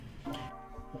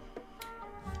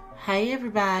Hi,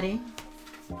 everybody.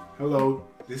 Hello,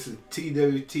 this is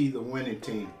TWT, the winning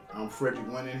team. I'm Frederick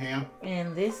Winningham.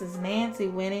 And this is Nancy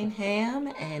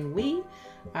Winningham, and we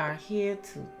are here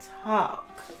to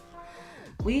talk.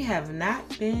 We have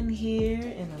not been here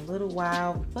in a little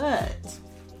while, but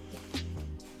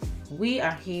we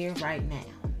are here right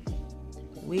now.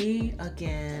 We,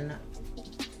 again,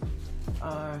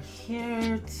 are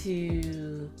here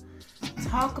to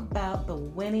talk about the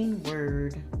winning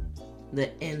word, the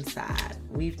inside.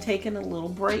 We've taken a little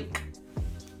break,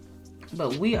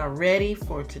 but we are ready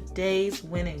for today's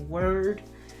winning word.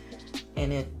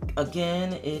 And it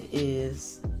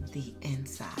is the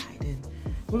inside. And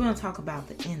we're going to talk about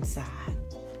the inside.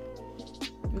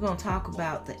 We're going to talk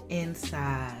about the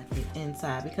inside,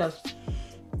 because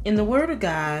in the Word of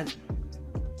God,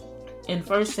 in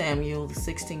 1 Samuel, the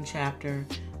 16th chapter,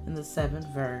 in the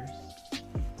 7th verse,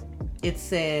 it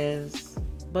says,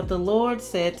 "But the Lord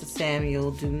said to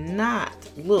Samuel, do not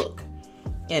look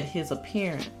at his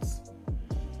appearance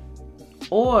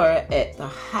or at the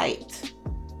height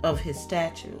of his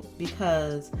stature,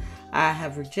 because I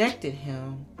have rejected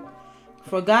him.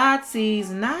 For God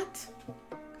sees not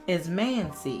as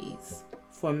man sees,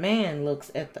 for man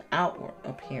looks at the outward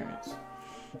appearance,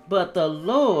 but the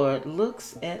Lord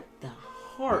looks at the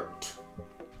heart."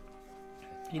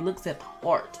 He looks at the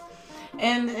heart.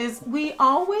 And as we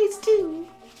always do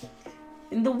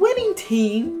in the winning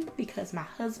team, because my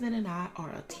husband and I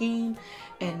are a team,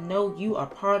 and know you are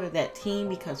part of that team,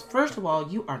 because first of all,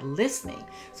 you are listening.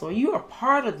 So you are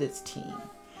part of this team.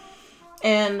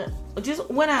 And just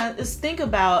when I just think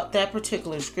about that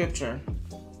particular scripture,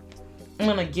 I'm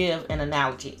going to give an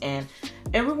analogy. And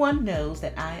everyone knows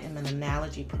that I am an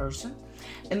analogy person.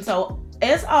 And so,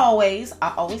 as always,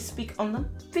 I always speak on the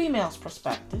female's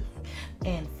perspective.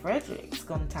 And Frederick's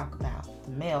going to talk about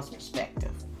the male's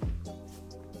perspective.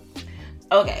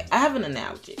 Okay, I have an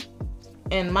analogy.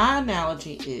 And my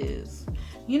analogy is,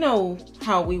 you know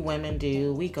how we women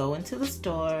do. We go into the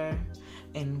store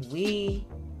and we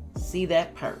see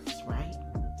that purse, right?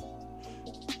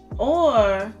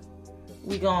 Or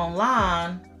we go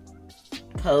online,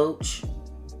 Coach,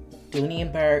 Dooney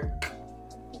and Burke,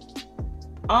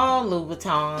 all Louis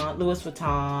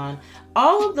Vuitton,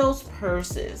 all of those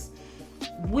purses.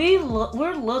 We're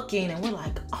looking and we're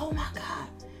like, oh my God,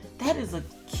 that is a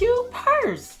cute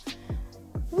purse.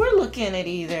 We're looking at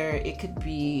either it could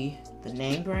be the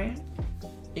name brand,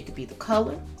 it could be the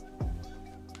color,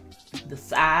 the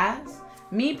size.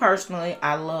 Me personally,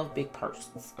 I love big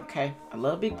purses, okay? I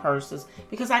love big purses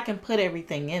because I can put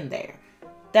everything in there.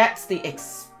 That's the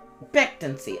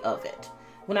expectancy of it.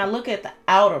 When I look at the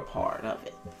outer part of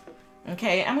it,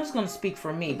 okay? I'm just going to speak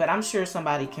for me, but I'm sure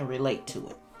somebody can relate to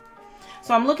it.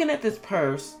 So I'm looking at this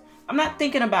purse. I'm not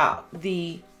thinking about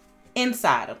the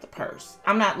inside of the purse.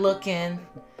 I'm not looking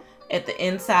at the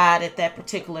inside at that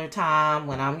particular time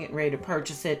when I'm getting ready to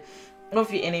purchase it. Or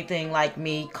if you're anything like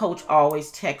me, Coach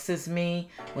always texts me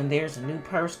when there's a new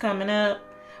purse coming up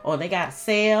or they got a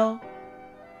sale.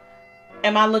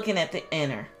 Am I looking at the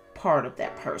inner part of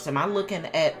that purse? Am I looking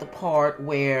at the part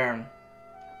where,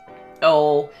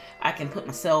 I can put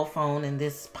my cell phone in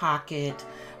this pocket,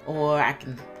 or I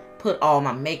can put all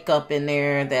my makeup in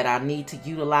there that I need to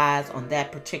utilize on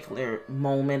that particular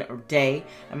moment or day?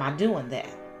 Am I doing that?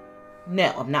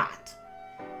 No, I'm not.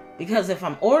 Because if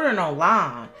I'm ordering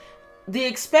online, the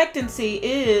expectancy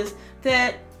is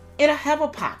that it'll have a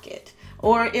pocket,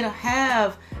 or it'll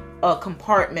have a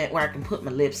compartment where I can put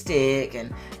my lipstick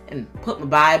and put my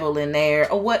Bible in there,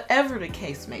 or whatever the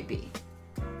case may be.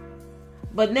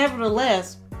 But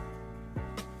nevertheless,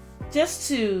 just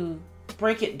to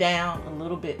break it down a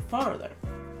little bit farther,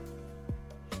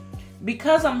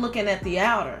 because I'm looking at the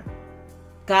outer,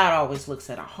 God always looks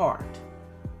at our heart.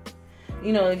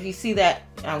 You know, if you see that,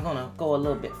 I'm going to go a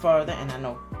little bit further, and I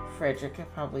know Frederick could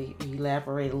probably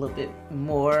elaborate a little bit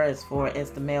more as far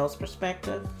as the male's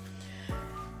perspective.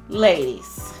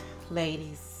 Ladies,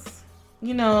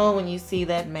 you know, when you see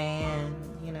that man,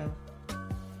 you know,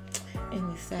 and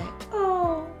you say,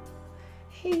 oh,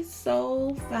 he's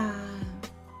so fine.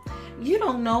 You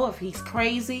don't know if he's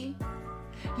crazy.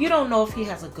 You don't know if he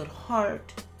has a good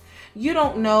heart. You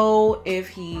don't know if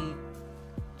he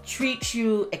treats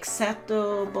you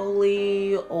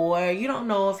acceptably, or you don't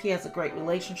know if he has a great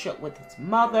relationship with his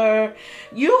mother.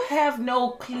 You have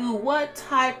no clue what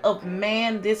type of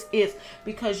man this is,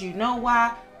 because you know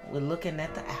why? We're looking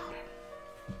at the outer.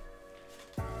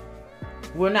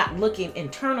 We're not looking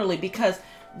internally, because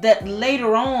that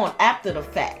later on, after the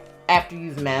fact, after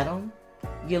you've met him,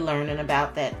 you're learning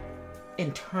about that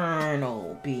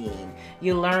internal being.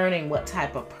 You're learning what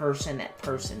type of person that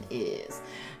person is.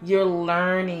 You're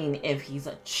learning if he's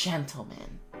a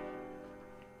gentleman.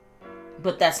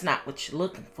 But that's not what you're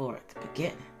looking for at the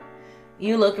beginning.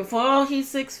 You're looking for, oh, he's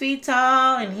 6 feet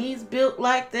tall and he's built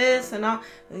like this and all.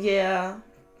 Yeah,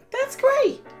 that's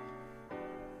great.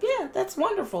 Yeah, that's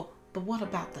wonderful. But what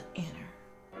about the inner?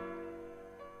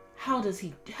 How's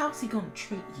he going to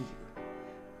treat you?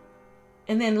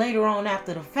 And then later on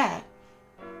after the fact,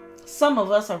 some of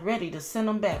us are ready to send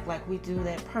them back like we do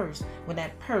that purse when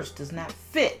that purse does not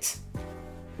fit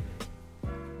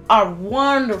our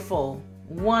wonderful,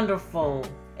 wonderful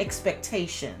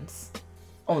expectations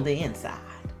on the inside.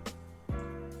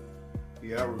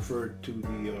 Yeah, I referred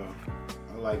to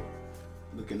I like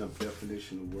looking up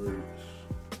definition of words,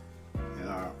 and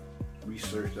I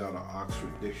researched out an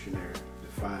Oxford Dictionary.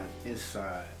 Defined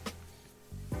inside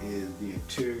is the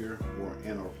interior or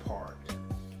inner part.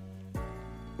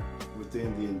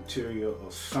 Within the interior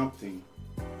of something,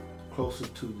 closer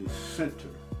to the center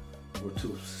or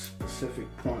to a specific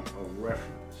point of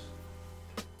reference.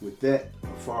 With that,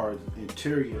 as far as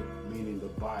interior, meaning the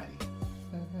body,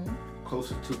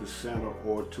 closer to the center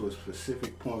or to a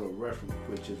specific point of reference,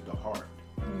 which is the heart.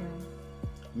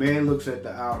 Man looks at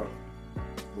the outer,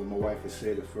 well, my wife has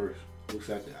said it first, looks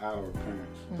at the outer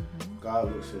appearance.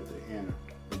 God looks at the inner,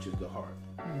 which is the heart.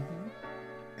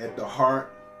 At the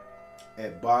heart,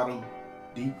 at bottom,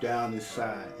 deep down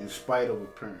inside, in spite of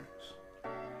appearance.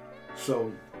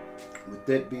 So, with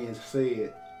that being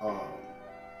said,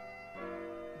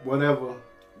 whatever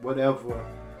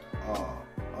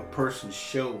a person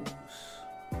shows,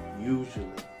 usually,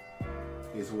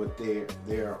 is what they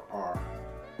are.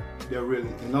 They're really,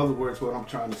 in other words, what I'm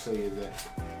trying to say is that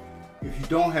if you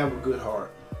don't have a good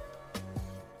heart,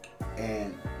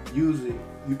 and usually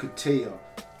you could tell,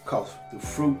 because the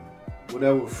fruit,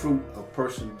 whatever fruit a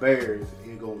person bears,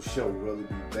 it's going to show, whether it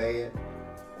be bad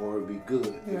or it be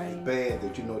good. If it's bad,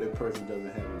 that you know that person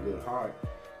doesn't have a good heart,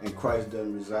 and Christ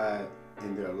doesn't reside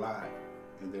in their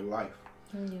life.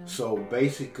 So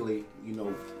basically,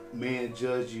 men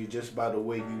judge you just by the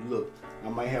way you look. I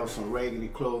might have some raggedy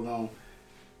clothes on.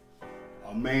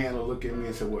 A man will look at me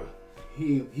and say, well,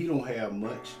 he don't have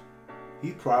much.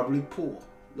 He probably poor.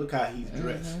 Look how he's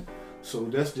dressed. So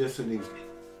that's just an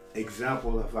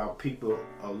example of how people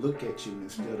look at you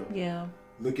instead of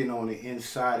looking on the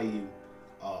inside of you,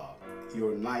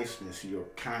 your niceness, your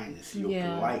kindness, your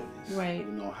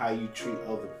politeness, how you treat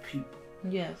other people.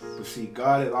 Yes. But see,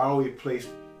 God has always placed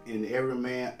in every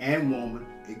man and woman,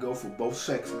 it goes for both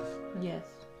sexes. Yes.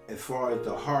 As far as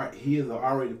the heart, he has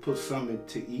already put something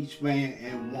to each man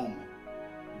and woman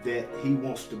that he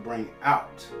wants to bring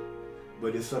out.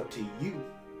 But it's up to you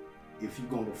if you're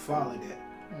going to follow that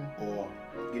or,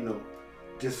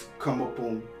 just come up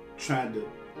on trying to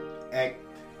act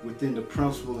within the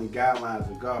principle and guidelines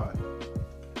of God.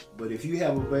 But if you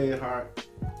have a bad heart,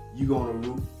 you're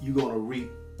gonna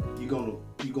reap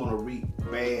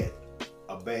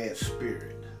a bad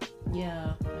spirit.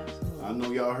 Yeah, absolutely. I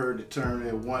know y'all heard the term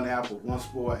that one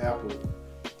spoiled apple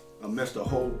messed a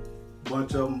whole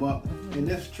bunch of them up, and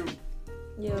that's true.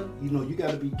 Yeah. You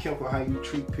got to be careful how you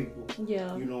treat people.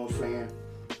 Yeah. You know what I'm saying?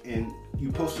 And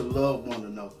you're supposed to love one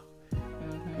another.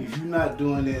 If you're not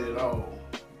doing that at all,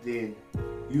 then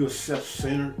you're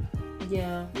self-centered.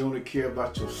 Yeah. You only care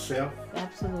about yourself.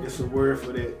 Absolutely. It's a word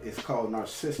for that. It's called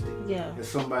narcissistic. Yeah. If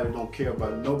somebody don't care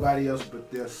about nobody else but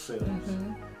themselves.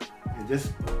 And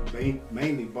just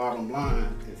mainly bottom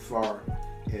line, as far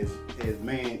as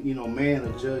man, man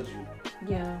will judge you.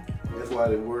 Yeah. That's why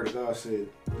the word of God said,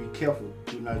 be careful,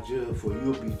 do not judge, for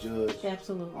you'll be judged.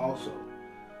 Absolutely. Also.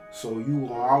 So you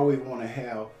will always want to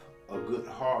have a good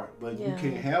heart, but you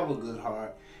can't have a good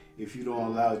heart if you don't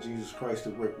allow Jesus Christ to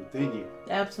work within you.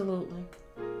 Absolutely.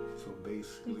 So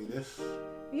basically, this.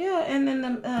 Yeah, and in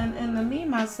the me,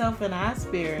 myself, and I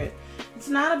spirit, it's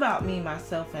not about me,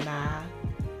 myself, and I.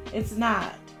 It's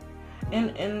not.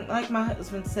 And like my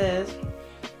husband says,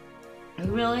 we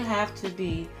really have to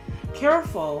be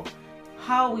careful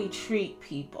how we treat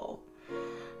people,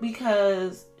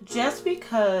 because just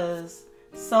because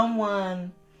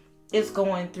someone is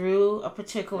going through a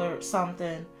particular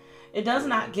something, it does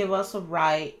not give us a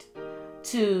right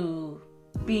to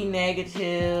be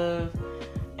negative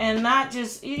and not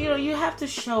just, you have to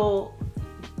show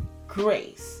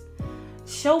grace.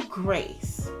 Show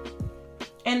grace.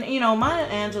 And, Maya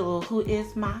Angelou, who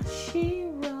is my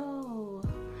shiro,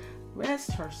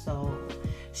 rest her soul,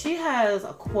 she has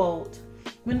a quote,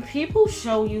 when people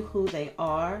show you who they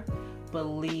are,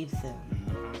 believe them.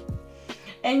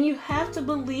 And you have to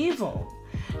believe them.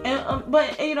 And,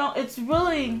 but, it's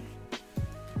really,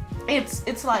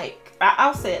 it's like,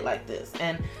 I'll say it like this.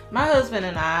 And my husband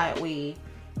and I,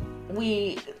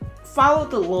 we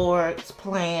followed the Lord's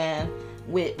plan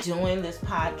with doing this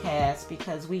podcast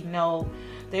because we know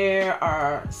there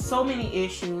are so many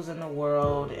issues in the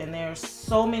world, and there's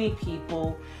so many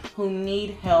people who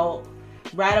need help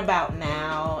right about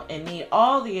now and need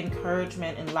all the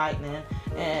encouragement, enlightenment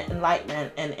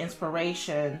and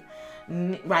inspiration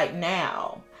right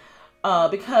now.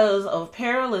 Because of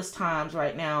perilous times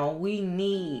right now, we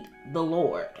need the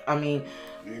Lord. I mean,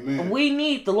 Amen. We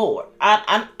need the Lord.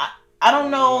 I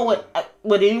don't know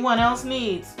what anyone else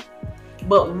needs,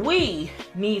 but we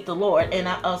need the Lord. And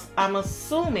I'm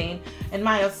assuming, and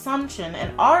my assumption,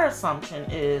 and our assumption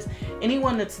is,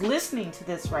 anyone that's listening to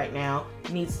this right now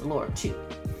needs the Lord too.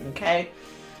 Okay?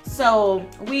 So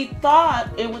we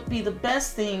thought it would be the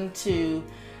best thing to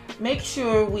make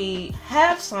sure we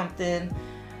have something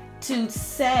to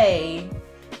say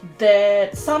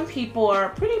that some people are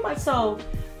pretty much so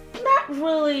not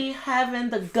really having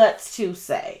the guts to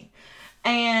say.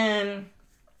 And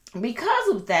because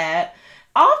of that,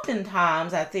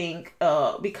 oftentimes I think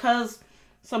because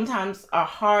sometimes our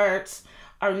hearts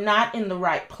are not in the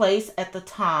right place at the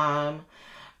time,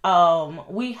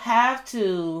 we have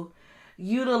to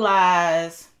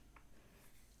utilize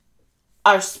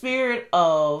our spirit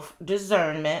of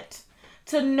discernment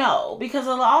to know, because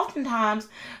oftentimes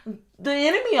the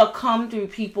enemy will come through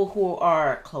people who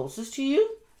are closest to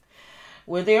you,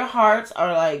 where their hearts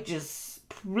are like, just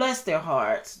bless their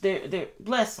hearts, they're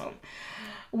bless them,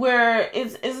 where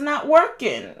it's not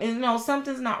working,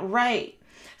 something's not right.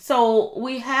 So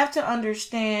we have to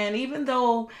understand, even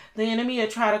though the enemy will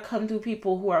try to come through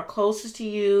people who are closest to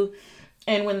you,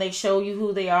 and when they show you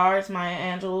who they are, as Maya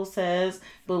Angelou says,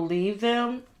 believe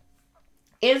them.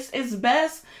 It's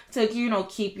best to,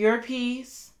 keep your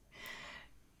peace.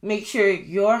 Make sure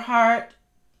your heart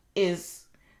is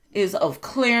of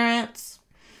clearance,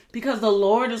 because the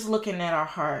Lord is looking at our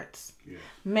hearts. Yeah.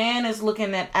 Man is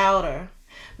looking at outer.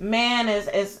 Man is,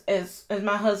 as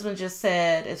my husband just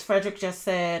said, as Frederick just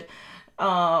said,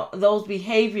 those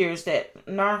behaviors, that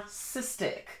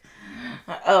narcissistic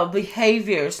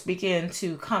behaviors begin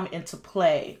to come into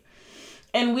play.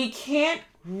 And we can't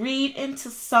read into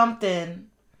something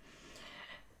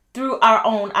through our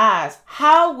own eyes.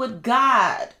 How would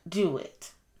God do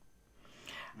it?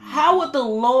 How would the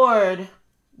Lord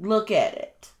look at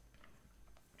it?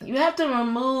 You have to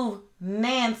remove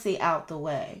Nancy out the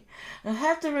way. You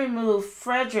have to remove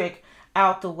Frederick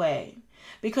out the way.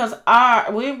 Because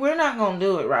we're not going to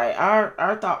do it right.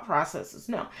 Our thought processes.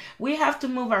 No. We have to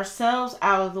move ourselves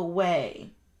out of the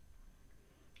way.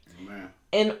 Amen.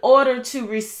 In order to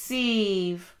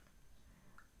receive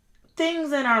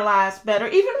things in our lives better,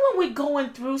 even when we're going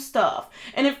through stuff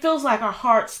and it feels like our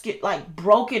hearts get like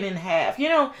broken in half. You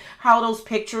know how those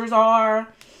pictures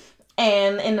are,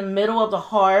 and in the middle of the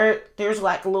heart there's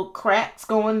like little cracks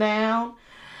going down.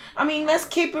 I mean, let's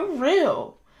keep it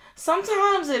real.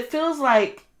 Sometimes it feels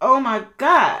like, oh my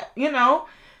God,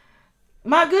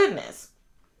 my goodness.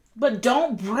 But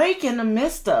don't break in the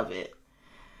midst of it.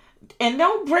 And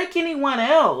don't break anyone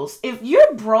else. If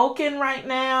you're broken right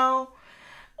now,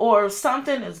 or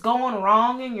something is going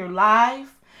wrong in your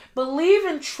life, believe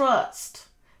and trust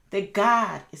that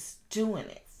God is doing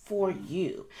it for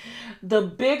you. The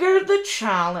bigger the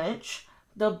challenge,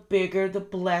 the bigger the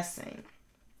blessing.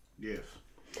 Yes.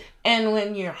 And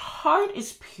when your heart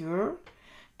is pure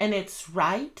and it's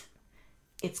right,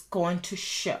 it's going to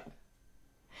show.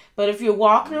 But if you're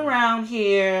walking around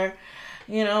here,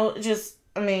 it's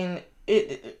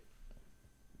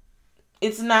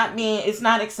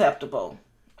not acceptable.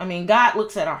 I mean, God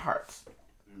looks at our hearts.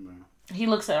 Amen. He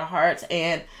looks at our hearts.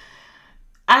 And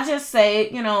I just say,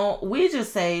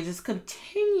 just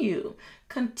continue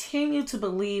to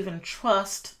believe and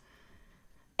trust.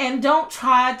 And don't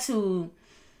try to,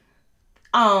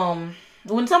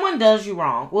 when someone does you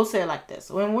wrong, we'll say it like this.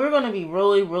 When we're going to be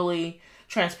really, really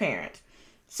transparent.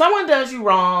 Someone does you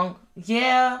wrong.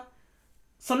 Yeah.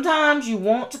 Sometimes you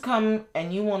want to come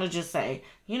and you want to just say,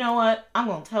 you know what? I'm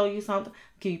going to tell you something.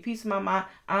 Give you peace of my mind.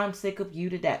 I'm sick of you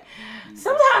today.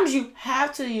 Sometimes you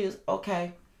have to use,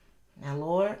 okay, now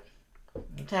Lord,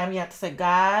 sometimes you have to say,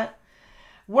 God,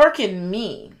 work in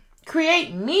me.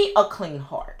 Create me a clean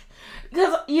heart.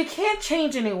 Because you can't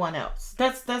change anyone else.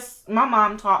 That's my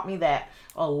mom taught me that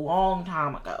a long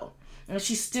time ago. And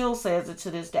she still says it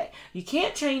to this day. You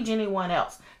can't change anyone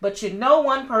else. But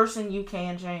one person you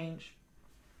can change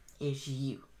is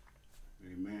you.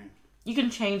 Amen. You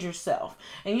can change yourself.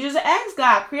 And you just ask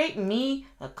God, create me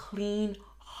a clean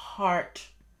heart.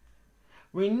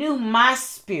 Renew my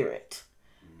spirit.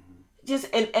 Just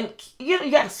and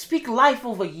you got to speak life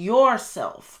over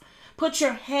yourself. Put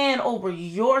your hand over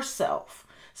yourself.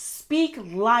 Speak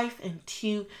life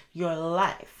into your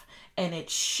life, and it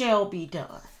shall be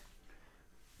done.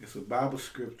 It's a Bible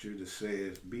scripture that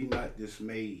says, "Be not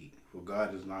dismayed, for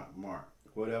God is not mocked.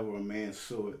 Whatever a man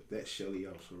soweth, that shall he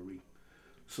also reap."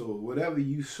 So whatever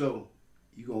you sow,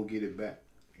 you're going to get it back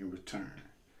in return.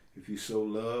 If you sow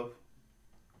love,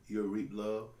 you'll reap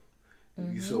love.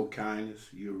 If you sow kindness,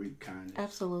 you'll reap kindness.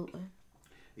 Absolutely.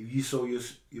 If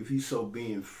you sow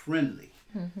being friendly,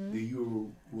 then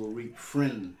you will reap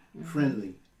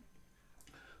friendly.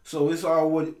 So it's all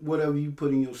whatever you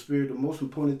put in your spirit. The most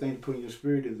important thing to put in your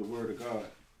spirit is the word of God.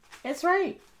 That's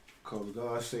right. Because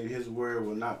God said his word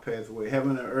will not pass away.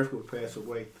 Heaven and earth will pass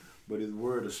away, but his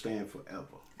word will stand forever.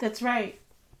 That's right.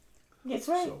 That's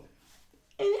right. So,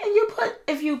 and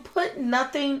if you put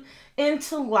nothing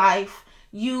into life,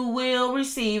 you will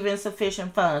receive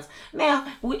insufficient funds. Now,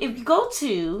 if you go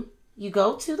to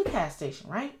the gas station,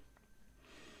 right?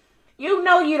 You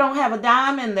know you don't have a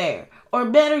dime in there. Or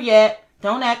better yet,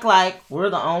 don't act like we're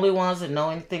the only ones that know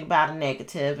anything about a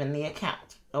negative in the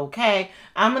account. Okay?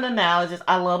 I'm an analogist.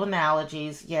 I love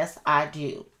analogies. Yes, I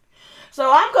do.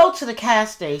 So I go to the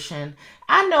gas station.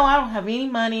 I know I don't have any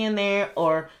money in there,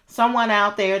 or someone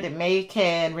out there that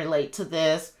can relate to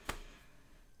this.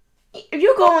 If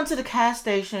you go into the gas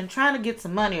station trying to get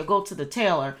some money, or go to the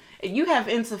teller, and you have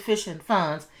insufficient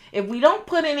funds, if we don't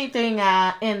put anything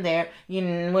out in there,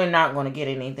 we're not going to get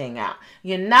anything out.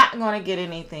 You're not going to get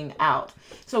anything out.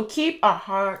 So keep our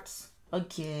hearts,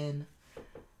 again,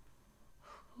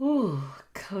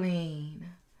 clean.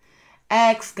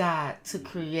 Ask God to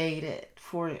create it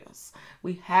for us.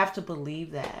 We have to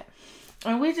believe that.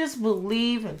 And we just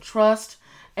believe and trust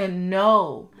and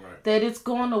know that it's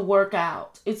going to work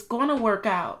out. It's going to work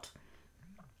out.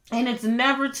 And it's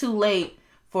never too late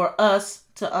for us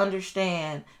to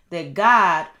understand that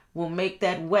God will make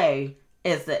that way,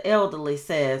 as the elderly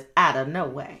says, out of no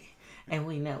way. And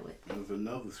we know it. There's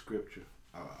another scripture.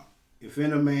 If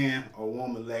any man or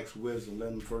woman lacks wisdom,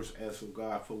 let him first ask of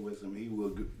God for wisdom. He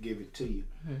will give it to you.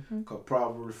 Because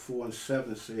Proverbs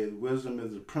 4:7 says, wisdom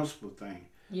is the principal thing.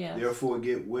 Yes. Therefore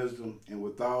get wisdom, and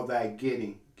with all thy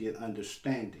getting, get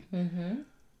understanding.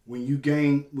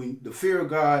 When the fear of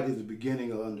God is the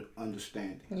beginning of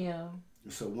understanding. Yeah.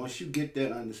 And so once you get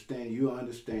that understanding, you'll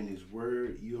understand his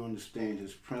word, you'll understand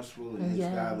his principle and his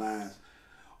guidelines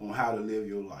on how to live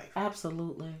your life.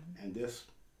 Absolutely. And that's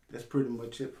pretty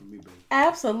much it for me, baby.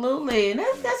 Absolutely. And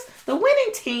that's the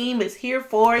winning team is here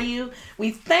for you.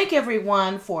 We thank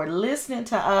everyone for listening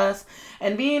to us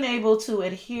and being able to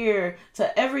adhere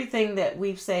to everything that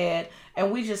we've said.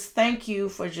 And we just thank you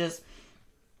for just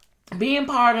being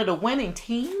part of the winning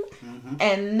team.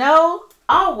 And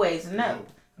always know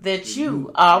that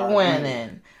you are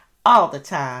winning all the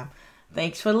time.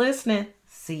 Thanks for listening.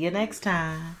 See you next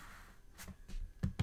time.